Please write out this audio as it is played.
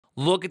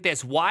Look at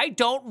this. Why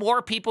don't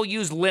more people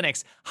use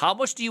Linux? How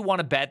much do you want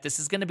to bet this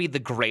is going to be the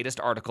greatest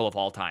article of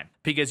all time?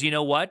 Because you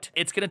know what?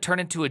 It's going to turn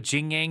into a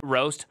Jing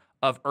roast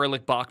of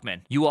Erlich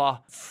Bachman. You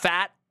are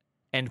fat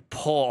and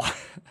pull.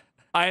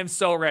 I am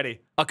so ready.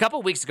 A couple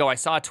weeks ago, I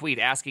saw a tweet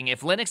asking if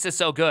Linux is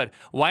so good,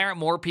 why aren't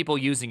more people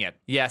using it?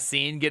 Yeah,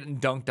 seen getting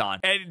dunked on.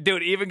 And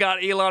dude, even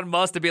got Elon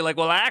Musk to be like,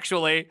 well,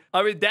 actually,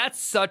 I mean, that's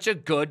such a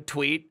good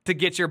tweet to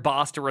get your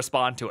boss to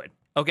respond to it.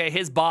 Okay,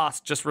 his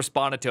boss just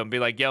responded to him, be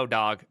like, yo,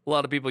 dog, a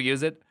lot of people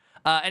use it.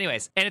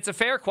 Anyways, and it's a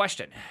fair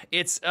question.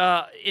 It's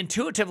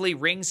intuitively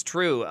rings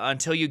true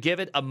until you give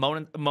it a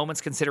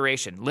moment's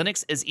consideration.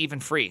 Linux is even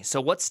free,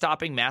 so what's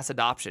stopping mass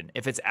adoption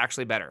if it's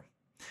actually better?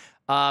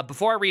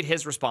 Before I read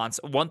his response,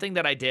 one thing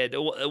that I did,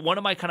 one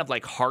of my kind of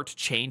like heart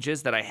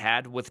changes that I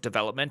had with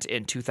development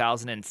in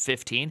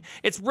 2015,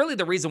 it's really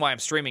the reason why I'm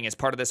streaming as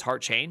part of this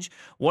heart change.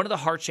 One of the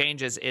heart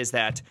changes is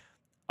that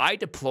I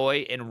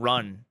deploy and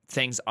run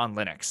things on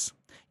Linux.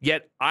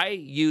 Yet I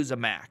use a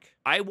Mac.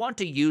 I want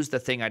to use the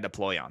thing I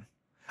deploy on.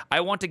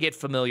 I want to get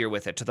familiar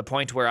with it to the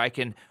point where I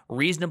can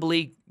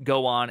reasonably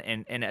go on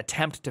and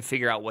attempt to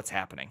figure out what's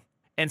happening.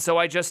 And so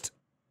I just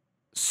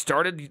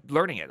started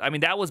learning it. I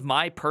mean, that was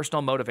my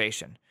personal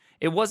motivation.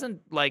 It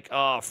wasn't like,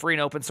 oh, free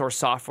and open source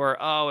software.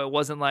 Oh, it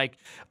wasn't like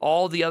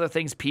all the other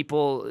things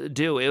people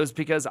do. It was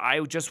because I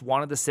just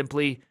wanted to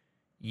simply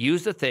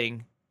use the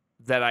thing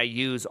that I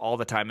use all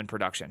the time in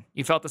production.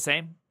 You felt the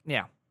same?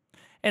 Yeah.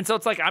 And so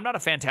it's like, I'm not a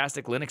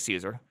fantastic Linux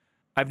user.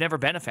 I've never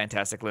been a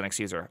fantastic Linux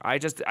user.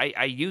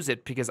 I use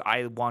it because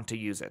I want to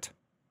use it.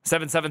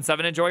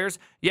 777 enjoyers?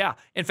 Yeah.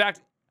 In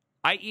fact,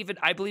 I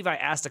believe I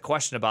asked a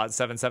question about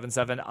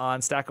 777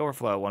 on Stack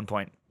Overflow at one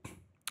point.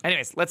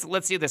 Anyways,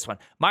 let's do this one.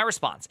 My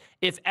response: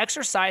 if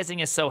exercising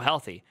is so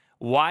healthy,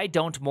 why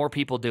don't more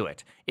people do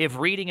it? If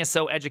reading is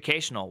so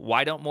educational,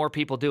 why don't more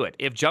people do it?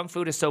 If junk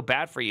food is so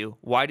bad for you,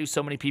 why do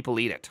so many people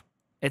eat it?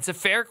 It's a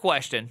fair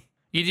question.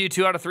 You do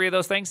 2 out of 3 of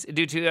those things?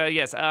 Do 2?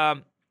 Yes.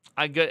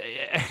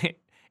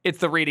 It's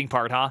the reading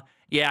part, huh?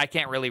 Yeah, I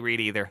can't really read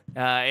either.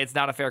 It's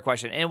not a fair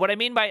question. And what I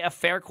mean by a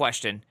fair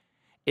question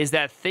is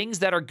that things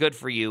that are good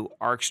for you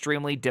are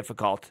extremely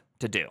difficult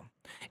to do.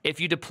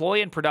 If you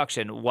deploy in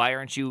production, why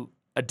aren't you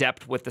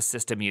adept with the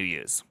system you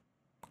use?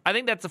 I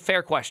think that's a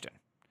fair question.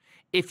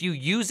 If you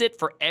use it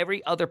for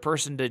every other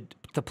person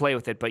to play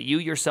with it, but you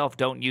yourself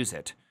don't use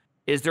it,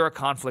 is there a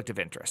conflict of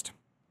interest?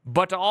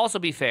 But to also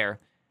be fair,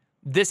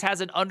 this has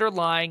an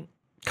underlying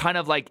kind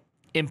of like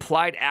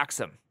implied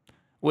axiom,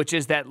 which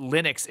is that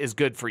Linux is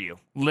good for you.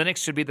 Linux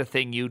should be the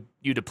thing you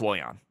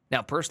deploy on.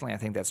 Now, personally, I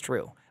think that's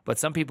true, but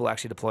some people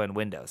actually deploy on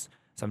Windows.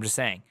 So I'm just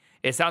saying,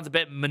 it sounds a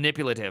bit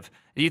manipulative.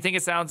 Do you think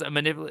it sounds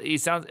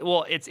manipulative?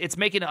 Well, it's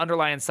making an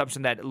underlying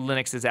assumption that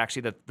Linux is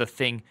actually the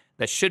thing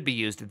that should be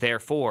used.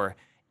 Therefore,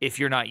 if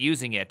you're not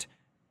using it,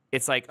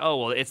 it's like, oh,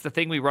 well, it's the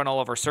thing we run all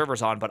of our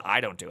servers on, but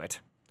I don't do it.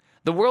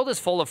 The world is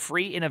full of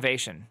free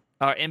invitations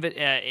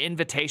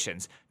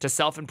to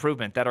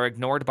self-improvement that are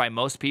ignored by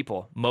most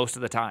people most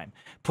of the time.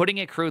 Putting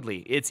it crudely,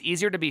 it's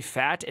easier to be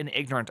fat and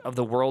ignorant of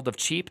the world of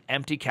cheap,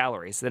 empty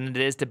calories than it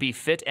is to be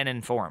fit and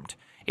informed.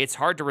 It's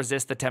hard to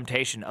resist the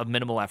temptation of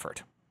minimal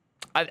effort.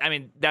 I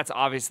mean, that's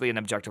obviously an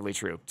objectively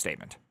true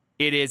statement.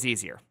 It is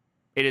easier.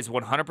 It is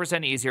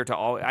 100% easier to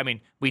all. I mean,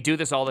 we do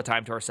this all the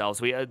time to ourselves.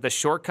 The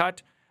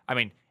shortcut, I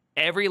mean,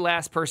 every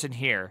last person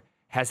here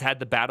has had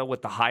the battle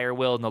with the higher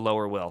will and the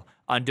lower will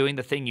on doing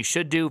the thing you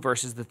should do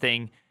versus the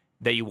thing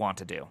that you want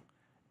to do.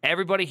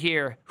 Everybody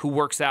here who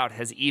works out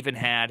has even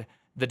had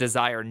the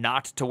desire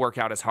not to work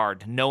out as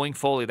hard, knowing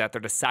fully that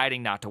they're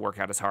deciding not to work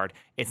out as hard.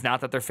 It's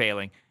not that they're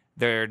failing,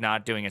 they're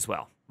not doing as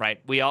well,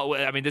 right?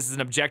 I mean, this is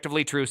an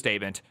objectively true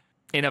statement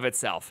in of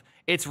itself.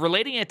 It's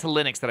relating it to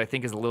Linux that I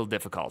think is a little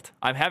difficult.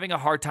 I'm having a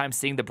hard time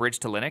seeing the bridge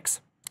to Linux.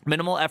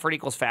 Minimal effort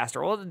equals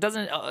faster. Well, it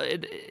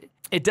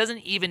doesn't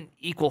even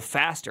equal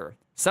faster.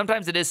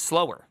 Sometimes it is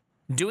slower.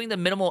 Doing the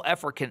minimal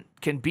effort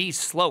can be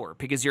slower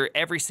because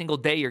every single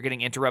day you're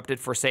getting interrupted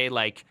for, say,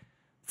 like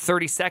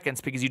 30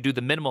 seconds because you do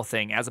the minimal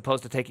thing as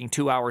opposed to taking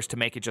 2 hours to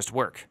make it just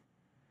work.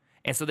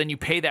 And so then you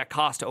pay that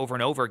cost over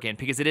and over again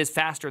because it is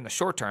faster in the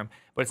short term,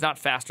 but it's not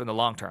faster in the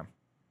long term,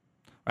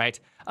 right?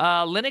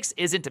 Linux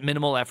isn't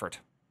minimal effort.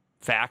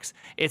 Facts.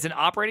 It's an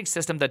operating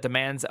system that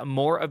demands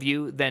more of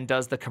you than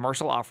does the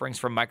commercial offerings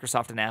from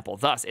Microsoft and Apple.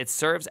 Thus, it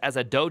serves as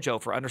a dojo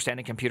for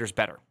understanding computers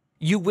better.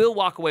 You will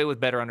walk away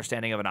with better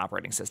understanding of an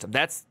operating system.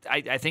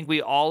 I think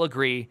we all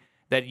agree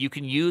that you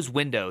can use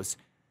Windows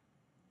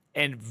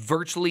and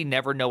virtually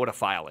never know what a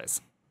file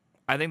is.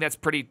 I think that's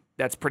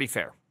pretty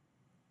fair.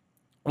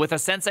 With a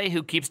sensei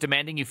who keeps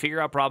demanding you figure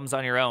out problems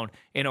on your own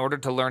in order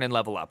to learn and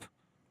level up.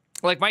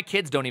 Like, my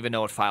kids don't even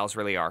know what files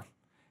really are.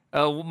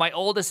 My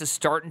oldest is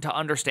starting to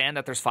understand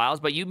that there's files,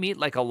 but you meet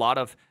like a lot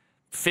of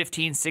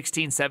 15,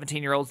 16,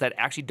 17-year-olds that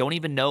actually don't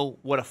even know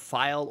what a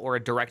file or a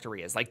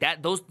directory is. Like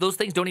that, those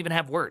things don't even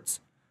have words,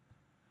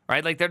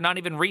 right? Like, they're not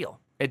even real.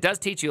 It does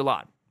teach you a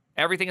lot.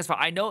 Everything is fine.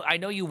 I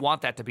know you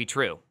want that to be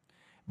true,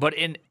 but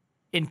in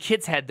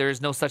kids' head, there is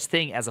no such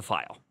thing as a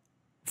file.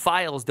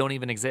 Files don't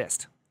even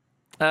exist.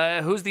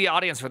 Who's the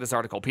audience for this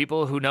article?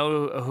 People who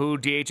know who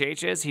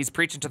DHH is? He's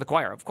preaching to the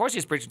choir. Of course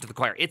he's preaching to the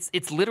choir.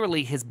 It's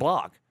literally his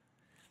blog.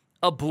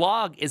 A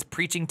blog is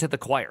preaching to the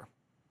choir.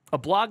 A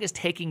blog is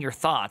taking your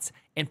thoughts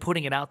and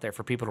putting it out there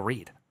for people to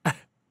read.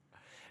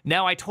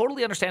 Now, I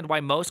totally understand why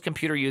most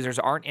computer users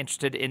aren't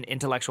interested in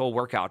intellectual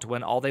workout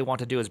when all they want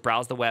to do is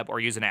browse the web or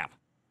use an app.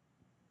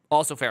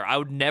 Also fair. I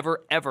would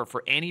never, ever,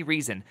 for any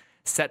reason,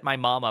 set my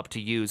mom up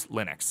to use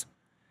Linux.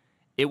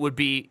 It would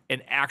be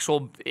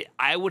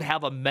I would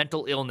have a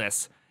mental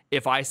illness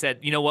if I said,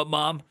 you know what,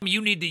 Mom? You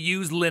need to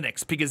use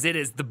Linux because it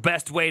is the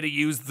best way to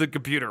use the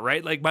computer,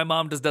 right? Like, my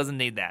mom just doesn't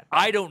need that.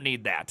 I don't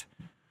need that.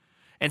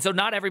 And so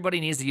not everybody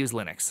needs to use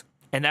Linux.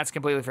 And that's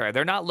completely fair.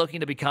 They're not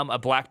looking to become a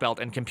black belt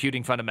in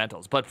computing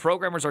fundamentals, but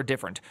programmers are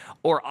different,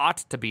 or ought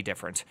to be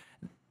different.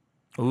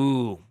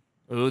 Ooh,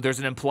 there's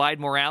an implied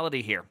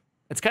morality here.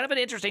 It's kind of an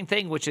interesting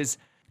thing, which is,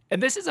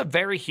 and this is a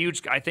very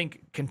huge, I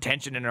think,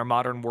 contention in our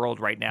modern world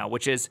right now,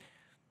 which is,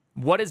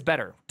 what is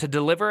better, to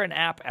deliver an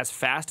app as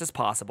fast as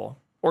possible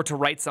or to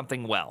write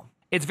something well?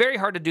 It's very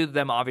hard to do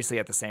them, obviously,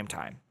 at the same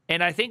time.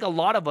 And I think a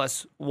lot of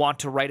us want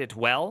to write it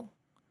well,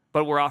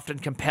 but we're often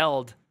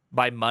compelled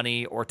by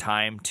money or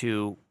time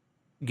to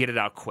get it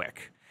out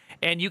quick.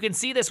 And you can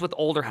see this with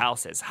older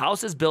houses.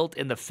 Houses built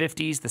in the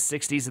 50s, the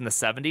 60s, and the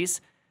 70s,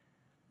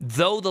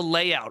 though the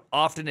layout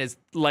often is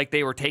like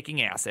they were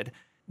taking acid,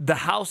 the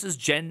houses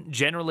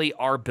generally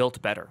are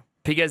built better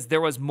because there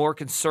was more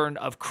concern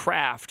of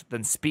craft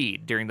than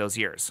speed during those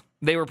years.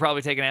 They were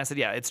probably taking acid.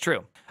 Yeah, it's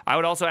true. I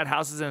would also add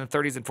houses in the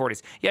 30s and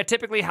 40s. Yeah,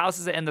 typically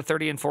houses in the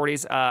 30s and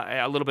 40s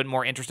a little bit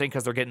more interesting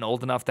because they're getting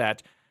old enough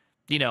that,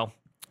 you know,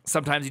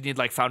 sometimes you need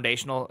like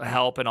foundational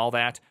help and all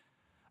that.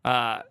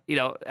 You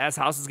know, as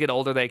houses get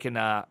older,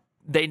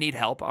 they need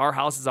help. Our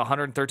house is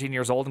 113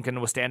 years old and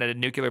can withstand a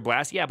nuclear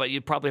blast. Yeah, but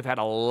you probably have had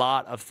a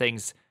lot of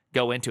things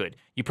go into it.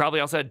 You probably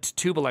also had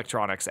tube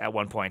electronics at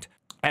one point.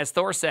 As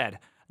Thor said,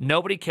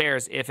 nobody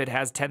cares if it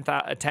has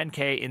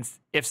 10K in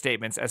if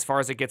statements as far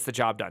as it gets the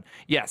job done.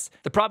 Yes,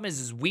 the problem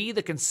is we,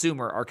 the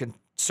consumer, are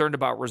concerned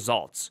about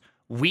results.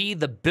 We,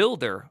 the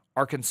builder,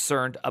 are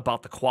concerned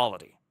about the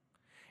quality.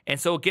 And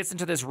so it gets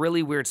into this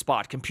really weird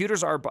spot.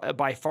 Computers are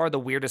by far the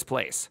weirdest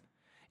place.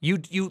 You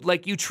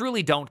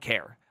truly don't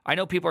care. I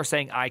know people are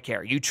saying I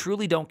care. You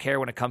truly don't care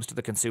when it comes to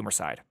the consumer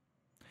side.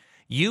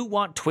 You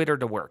want Twitter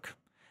to work.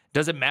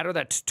 Does it matter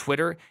that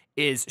Twitter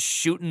is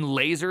shooting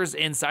lasers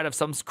inside of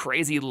some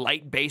crazy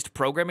light-based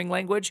programming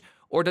language,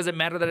 or does it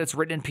matter that it's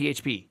written in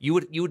PHP? You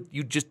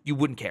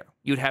wouldn't care.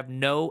 You'd have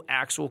no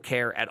actual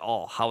care at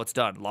all how it's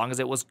done, long as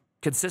it was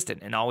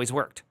consistent and always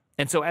worked.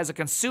 And so as a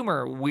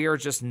consumer, we're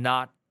just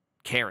not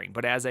caring,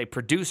 but as a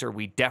producer,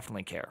 we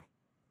definitely care.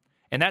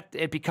 And that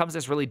it becomes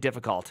this really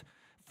difficult.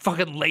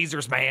 Fucking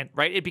lasers, man,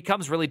 right? It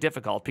becomes really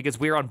difficult because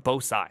we're on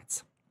both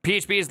sides.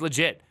 PHP is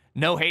legit.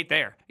 No hate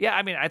there. Yeah,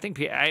 I mean, I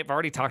think I've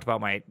already talked about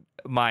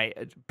my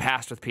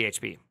past with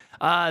PHP.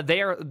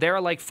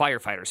 They're like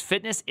firefighters.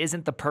 Fitness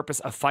isn't the purpose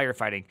of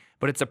firefighting,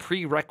 but it's a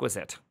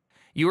prerequisite.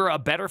 You are a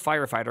better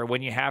firefighter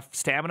when you have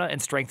stamina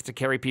and strength to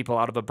carry people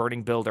out of a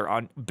burning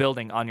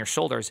building on your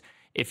shoulders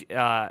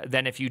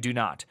than if you do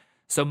not.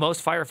 So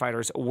most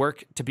firefighters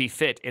work to be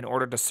fit in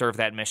order to serve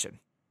that mission.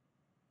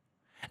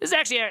 This is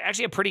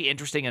actually a pretty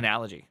interesting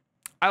analogy.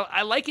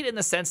 I like it in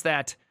the sense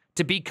that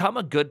to become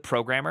a good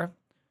programmer,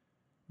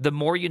 the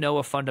more you know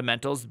of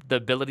fundamentals, the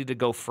ability to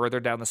go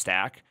further down the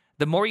stack,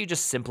 the more you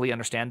just simply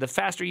understand, the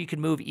faster you can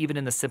move even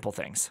in the simple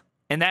things.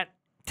 And that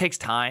takes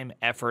time,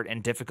 effort,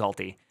 and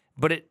difficulty,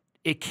 but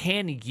it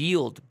can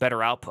yield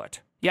better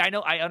output. Yeah,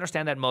 I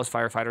understand that most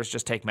firefighters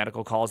just take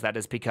medical calls. That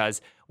is because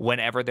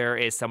whenever there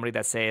is somebody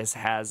that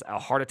has a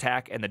heart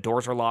attack and the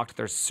doors are locked,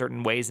 there's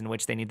certain ways in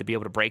which they need to be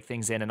able to break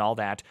things in and all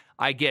that.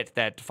 I get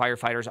that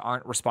firefighters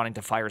aren't responding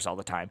to fires all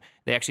the time.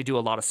 They actually do a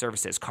lot of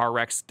services. Car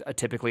wrecks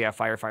typically have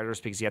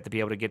firefighters because you have to be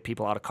able to get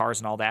people out of cars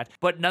and all that.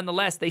 But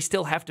nonetheless, they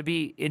still have to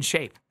be in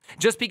shape.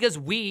 Just because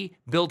we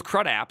build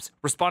CRUD apps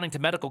responding to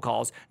medical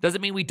calls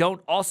doesn't mean we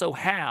don't also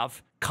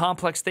have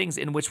complex things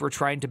in which we're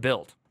trying to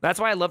build. That's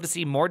why I love to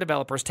see more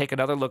developers take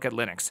another look at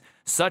Linux,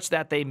 such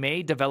that they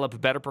may develop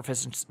better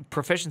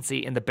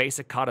proficiency in the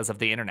basic katas of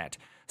the internet,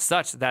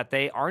 such that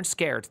they aren't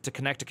scared to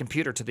connect a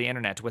computer to the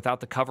internet without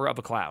the cover of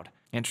a cloud.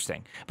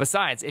 Interesting.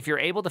 Besides, if you're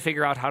able to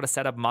figure out how to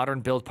set up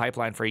modern build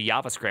pipeline for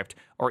JavaScript,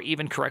 or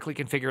even correctly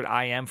configured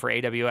IAM for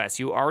AWS,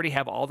 you already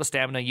have all the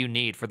stamina you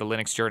need for the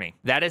Linux journey.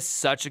 That is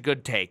such a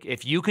good take.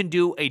 If you can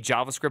do a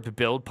JavaScript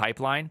build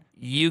pipeline,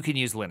 you can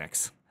use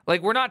Linux.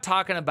 Like, we're not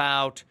talking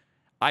about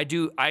I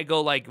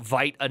go like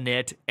vite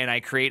init and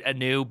I create a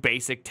new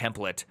basic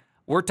template.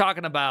 We're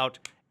talking about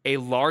a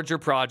larger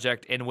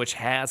project in which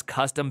has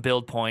custom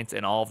build points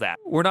and all of that.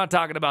 We're not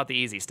talking about the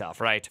easy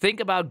stuff, right? Think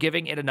about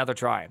giving it another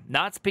try.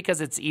 Not because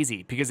it's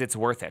easy, because it's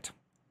worth it.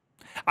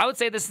 I would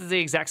say this is the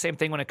exact same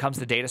thing when it comes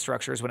to data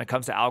structures, when it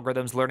comes to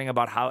algorithms, learning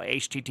about how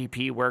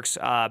HTTP works,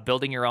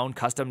 building your own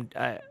custom,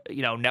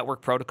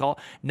 network protocol.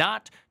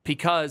 Not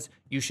because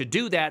you should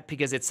do that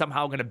because it's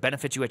somehow going to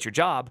benefit you at your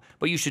job,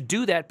 but you should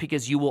do that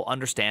because you will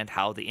understand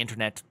how the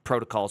internet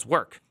protocols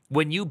work.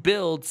 When you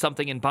build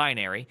something in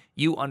binary,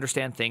 you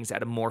understand things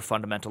at a more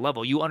fundamental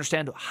level. You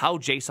understand how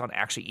JSON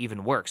actually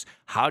even works.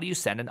 How do you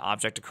send an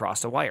object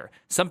across a wire?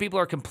 Some people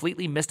are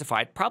completely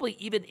mystified, probably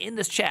even in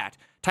this chat.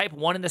 Type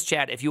 1 in this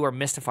chat if you are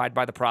mystified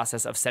by the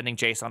process of sending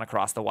JSON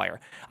across the wire.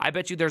 I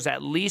bet you there's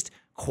at least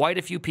quite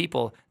a few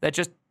people that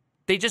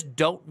just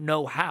don't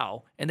know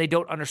how, and they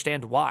don't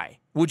understand why.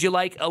 Would you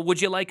like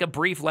a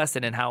brief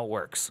lesson in how it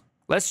works?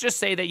 Let's just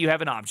say that you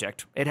have an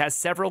object. It has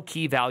several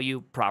key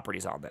value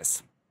properties on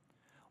this.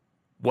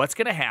 What's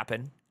going to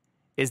happen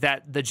is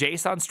that the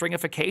JSON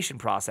stringification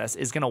process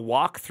is going to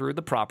walk through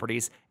the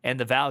properties and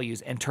the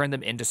values and turn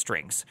them into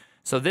strings.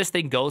 So this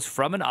thing goes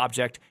from an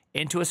object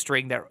into a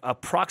string that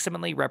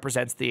approximately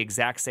represents the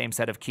exact same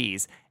set of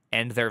keys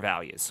and their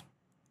values.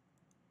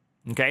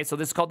 Okay, so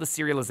this is called the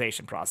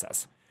serialization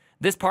process.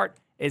 This part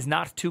is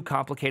not too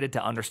complicated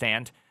to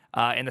understand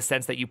in the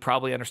sense that you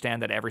probably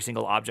understand that every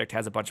single object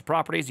has a bunch of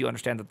properties. You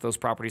understand that those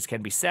properties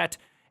can be set,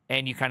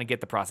 and you kind of get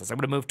the process. I'm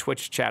going to move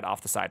Twitch chat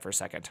off the side for a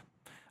second.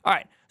 All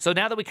right, so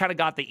now that we kind of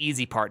got the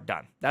easy part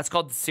done, that's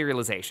called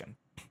serialization.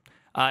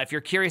 If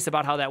you're curious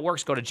about how that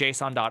works, go to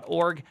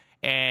json.org,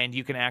 and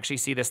you can actually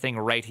see this thing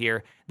right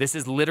here. This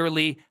is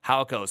literally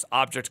how it goes.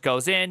 Object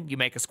goes in, you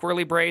make a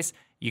squirrely brace,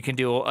 you can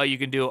do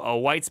a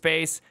white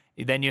space,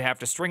 then you have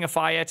to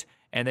stringify it,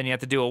 and then you have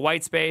to do a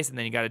white space, and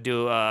then you got to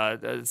do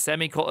a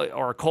semicolon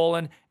or a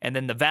colon, and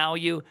then the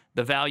value.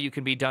 The value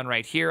can be done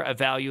right here. A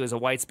value is a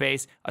white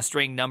space, a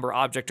string, number,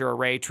 object, or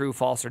array, true,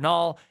 false, or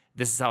null.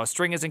 This is how a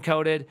string is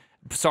encoded.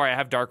 Sorry, I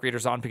have dark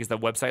readers on because the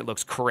website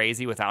looks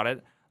crazy without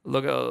it.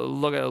 Look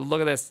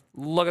at this.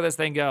 Look at this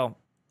thing go.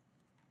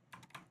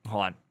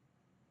 Hold on.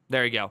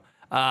 There you go.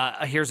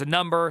 Here's a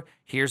number.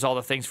 Here's all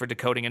the things for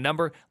decoding a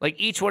number. Like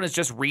each one is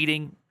just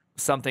reading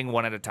something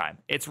one at a time.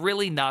 It's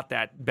really not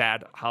that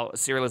bad how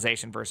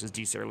serialization versus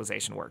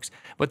deserialization works.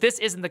 But this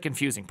isn't the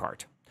confusing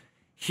part.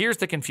 Here's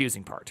the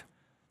confusing part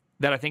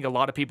that I think a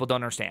lot of people don't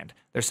understand.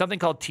 There's something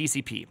called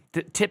TCP.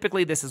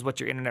 Typically, this is what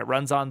your internet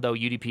runs on, though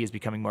UDP is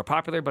becoming more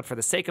popular. But for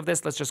the sake of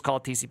this, let's just call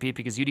it TCP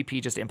because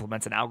UDP just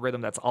implements an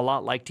algorithm that's a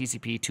lot like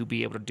TCP to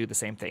be able to do the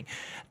same thing.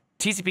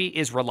 TCP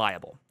is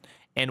reliable.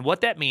 And what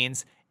that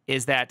means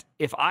is that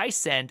if I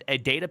send a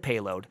data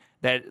payload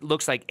that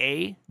looks like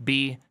A,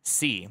 B,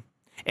 C,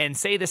 and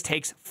say this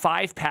takes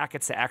 5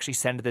 packets to actually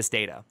send this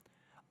data,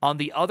 on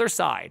the other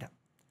side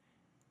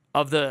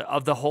of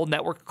the whole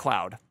network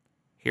cloud,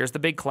 here's the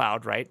big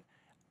cloud, right?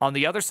 On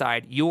the other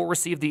side, you will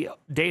receive the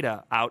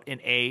data out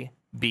in A,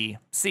 B,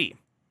 C.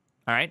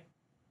 All right?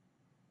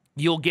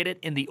 You'll get it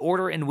in the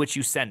order in which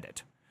you send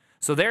it.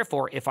 So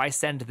therefore, if I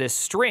send this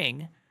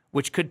string,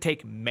 which could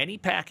take many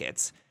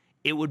packets,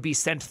 it would be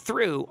sent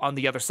through on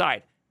the other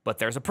side. But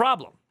there's a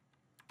problem.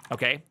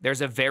 Okay? There's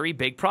a very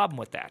big problem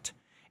with that.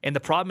 And the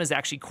problem is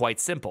actually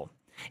quite simple.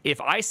 If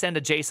I send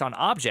a JSON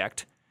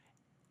object,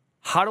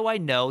 how do I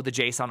know the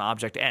JSON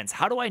object ends?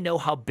 How do I know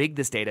how big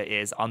this data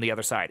is on the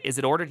other side? Is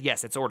it ordered?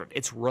 Yes, it's ordered.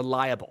 It's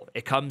reliable.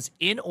 It comes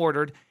in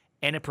ordered,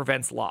 and it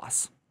prevents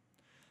loss.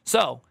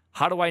 So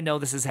how do I know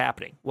this is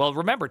happening? Well,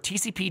 remember,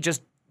 TCP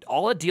just,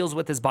 all it deals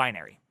with is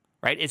binary,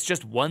 right? It's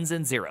just ones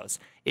and zeros.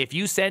 If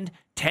you send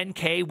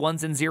 10K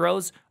ones and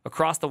zeros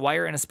across the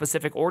wire in a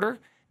specific order,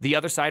 the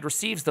other side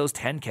receives those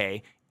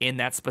 10K in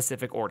that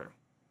specific order.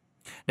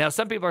 Now,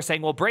 some people are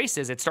saying, well,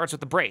 braces, it starts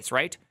with the brace,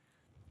 right?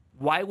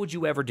 Why would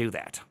you ever do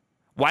that?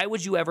 Why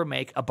would you ever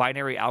make a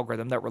binary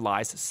algorithm that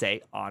relies,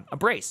 say, on a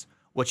brace?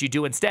 What you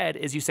do instead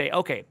is you say,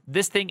 okay,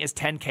 this thing is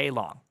 10K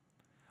long.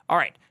 All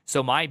right,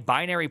 so my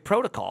binary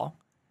protocol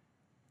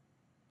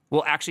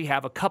will actually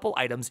have a couple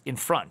items in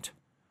front.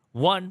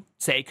 One,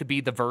 say, could be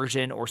the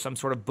version or some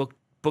sort of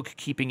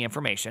bookkeeping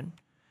information.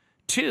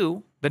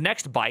 2, the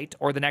next byte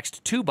or the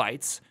next 2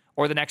 bytes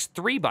or the next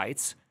 3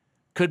 bytes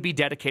could be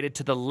dedicated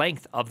to the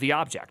length of the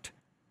object.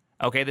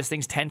 Okay, this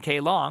thing's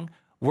 10K long.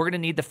 We're going to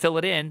need to fill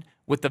it in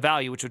with the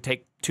value, which would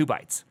take 2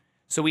 bytes.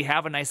 So we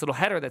have a nice little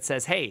header that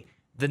says, hey,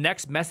 the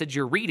next message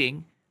you're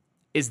reading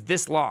is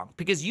this long.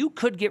 Because you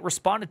could get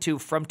responded to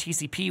from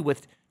TCP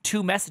with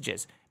 2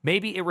 messages.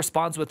 Maybe it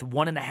responds with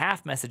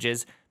 1.5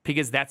 messages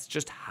because that's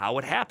just how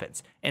it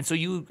happens. And so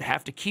you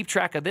have to keep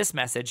track of this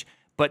message,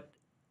 but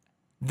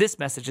this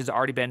message has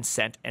already been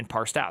sent and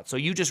parsed out. So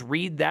you just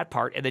read that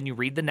part, and then you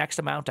read the next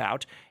amount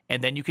out,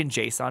 and then you can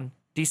JSON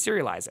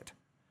deserialize it.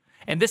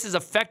 And this is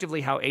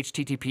effectively how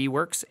HTTP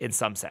works in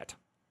some set.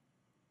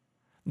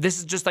 This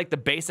is just like the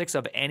basics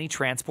of any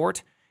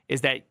transport,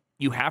 is that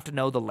you have to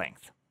know the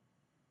length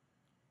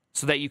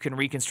so that you can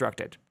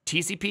reconstruct it.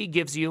 TCP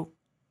gives you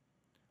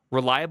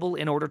reliable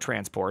in-order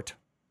transport.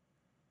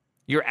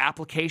 Your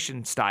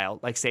application style,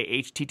 like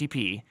say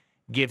HTTP,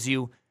 gives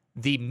you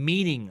the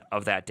meaning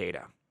of that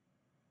data.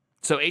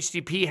 So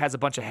HTTP has a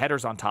bunch of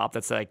headers on top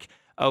that's like,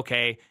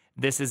 okay,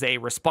 this is a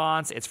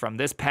response. It's from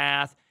this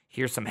path.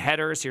 Here's some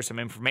headers. Here's some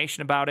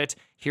information about it.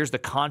 Here's the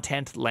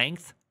content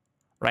length,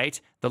 right?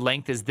 The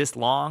length is this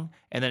long,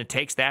 and then it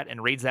takes that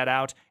and reads that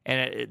out,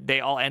 and they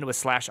all end with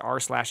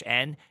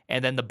 /r/n,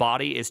 and then the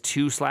body is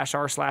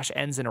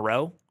 2/r/n's in a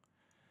row.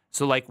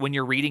 So like when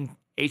you're reading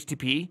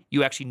HTTP,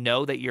 you actually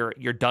know that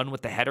you're done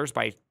with the headers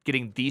by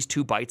getting these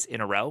 2 bytes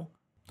in a row.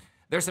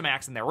 There's some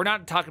acts in there. We're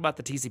not talking about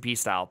the TCP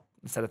style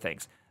set of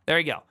things. There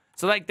you go.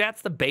 So like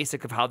that's the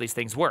basic of how these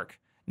things work.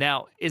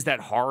 Now, is that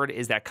hard?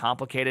 Is that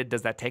complicated?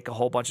 Does that take a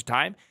whole bunch of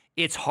time?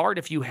 It's hard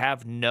if you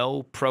have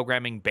no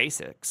programming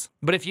basics.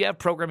 But if you have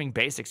programming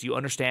basics, you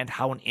understand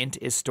how an int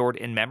is stored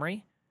in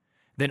memory,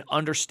 then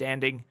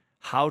understanding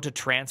how to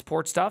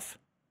transport stuff,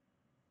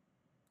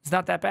 it's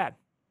not that bad.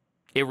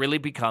 It really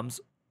becomes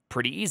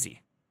pretty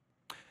easy.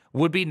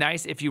 Would be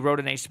nice if you wrote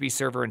an HTTP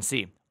server in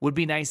C. Would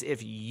be nice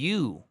if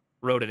you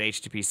wrote an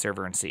HTTP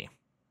server in C.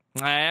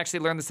 I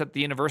actually learned this at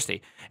the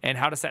university and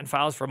how to send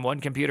files from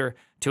one computer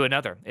to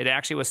another. It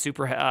actually was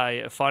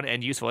super fun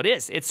and useful. It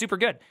is. It's super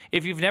good.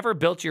 If you've never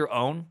built your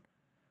own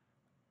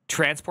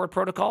transport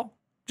protocol,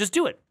 just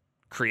do it.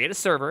 Create a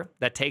server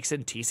that takes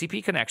in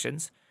TCP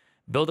connections,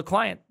 build a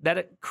client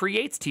that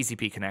creates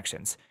TCP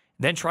connections,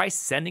 then try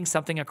sending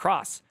something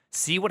across.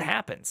 See what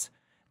happens.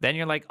 Then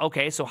you're like,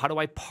 okay, so how do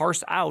I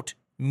parse out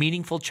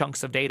meaningful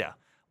chunks of data?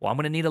 Well, I'm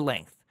going to need a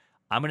length.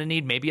 I'm going to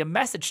need maybe a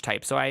message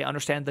type so I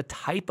understand the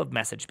type of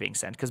message being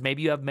sent, because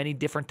maybe you have many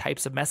different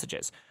types of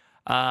messages.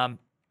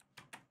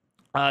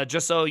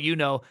 Just so you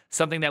know,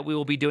 something that we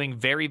will be doing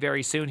very,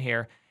 very soon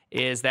here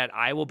is that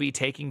I will be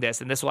taking this,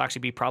 and this will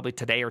actually be probably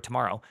today or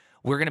tomorrow.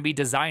 We're going to be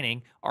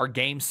designing our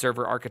game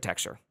server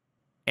architecture.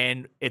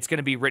 And it's going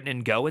to be written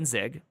in Go and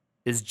Zig,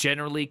 is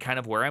generally kind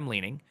of where I'm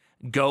leaning.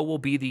 Go will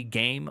be the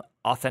game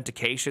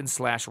authentication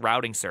 /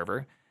 routing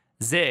server.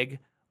 Zig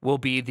will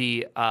be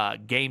the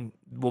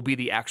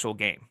actual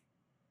game.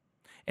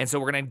 And so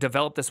we're going to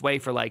develop this way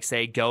for, like,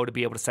 say, Go to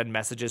be able to send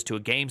messages to a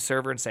game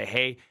server and say,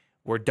 hey,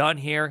 we're done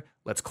here.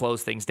 Let's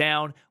close things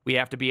down. We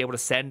have to be able to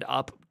send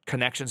up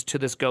connections to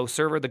this Go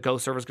server. The Go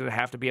server is going to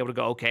have to be able to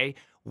go, okay,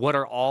 what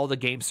are all the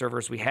game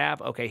servers we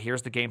have? Okay,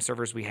 here's the game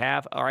servers we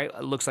have. All right,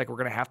 it looks like we're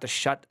going to have to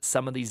shut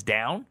some of these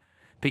down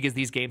because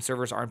these game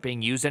servers aren't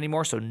being used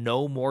anymore. So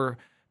no more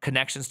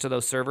connections to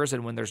those servers.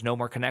 And when there's no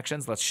more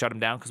connections, let's shut them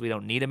down because we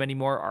don't need them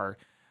anymore.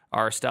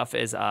 Our stuff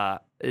is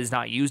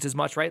not used as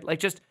much, right? Like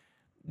just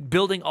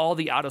building all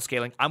the auto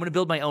scaling. I'm going to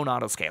build my own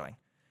auto scaling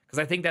because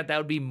I think that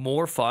would be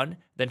more fun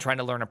than trying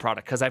to learn a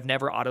product, because I've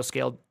never auto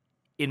scaled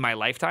in my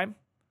lifetime.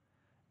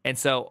 And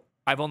so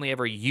I've only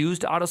ever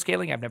used auto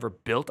scaling. I've never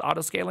built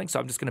auto scaling. So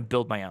I'm just going to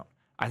build my own.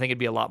 I think it'd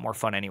be a lot more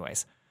fun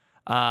anyways.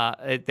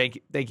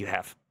 Thank you,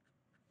 Hef.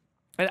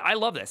 And I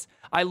love this.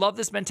 I love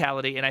this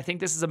mentality. And I think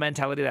this is a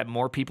mentality that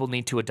more people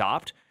need to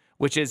adopt,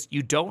 which is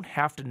you don't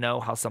have to know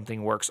how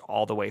something works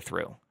all the way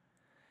through.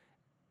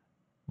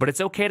 But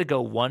it's okay to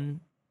go one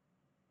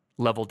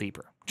level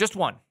deeper. Just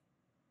one.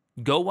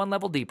 Go one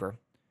level deeper.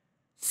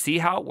 See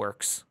how it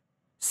works.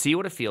 See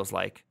what it feels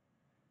like.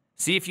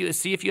 See if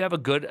you have a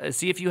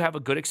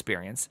good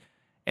experience,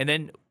 and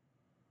then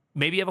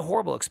maybe you have a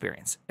horrible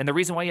experience. And the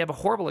reason why you have a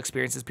horrible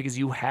experience is because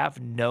you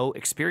have no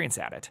experience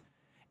at it.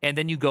 And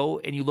then you go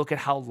and you look at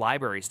how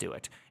libraries do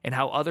it and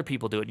how other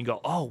people do it, and you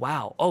go, oh,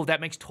 wow. Oh, that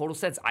makes total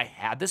sense. I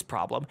had this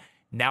problem.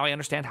 Now I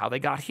understand how they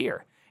got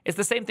here. It's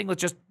the same thing with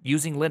just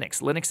using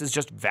Linux. Linux is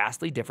just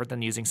vastly different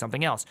than using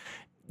something else.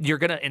 You're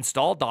going to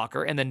install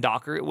Docker, and then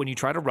Docker, when you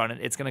try to run it,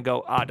 it's going to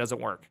go, it doesn't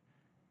work.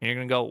 And you're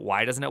going to go,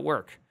 why doesn't it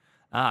work?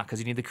 Because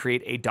you need to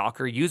create a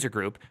Docker user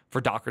group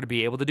for Docker to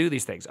be able to do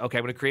these things. Okay,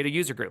 I'm going to create a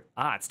user group.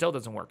 It still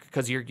doesn't work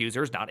because your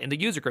user is not in the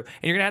user group.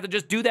 And you're going to have to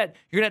just do that.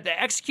 You're going to have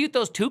to execute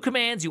those 2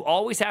 commands you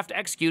always have to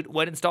execute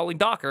when installing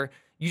Docker.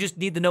 You just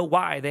need to know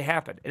why they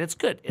happen. And it's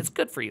good. It's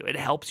good for you. It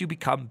helps you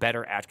become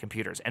better at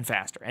computers and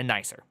faster and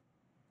nicer.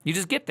 You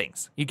just get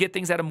things. You get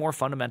things at a more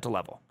fundamental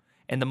level.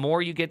 And the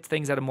more you get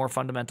things at a more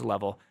fundamental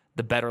level,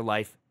 the better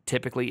life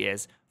typically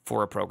is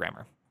for a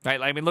programmer. Right?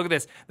 I mean, look at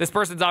this. This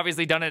person's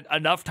obviously done it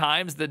enough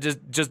times that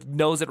just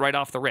knows it right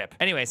off the rip.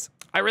 Anyways,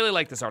 I really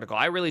like this article.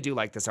 I really do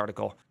like this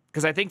article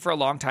because I think for a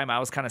long time I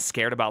was kind of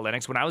scared about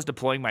Linux. When I was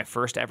deploying my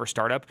first ever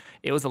startup,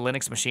 it was a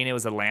Linux machine. It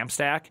was a LAMP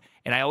stack,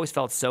 and I always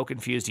felt so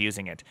confused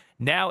using it.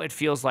 Now it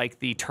feels like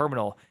the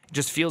terminal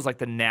just feels like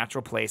the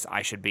natural place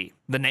I should be.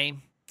 The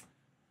name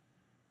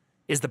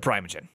is the Primogen.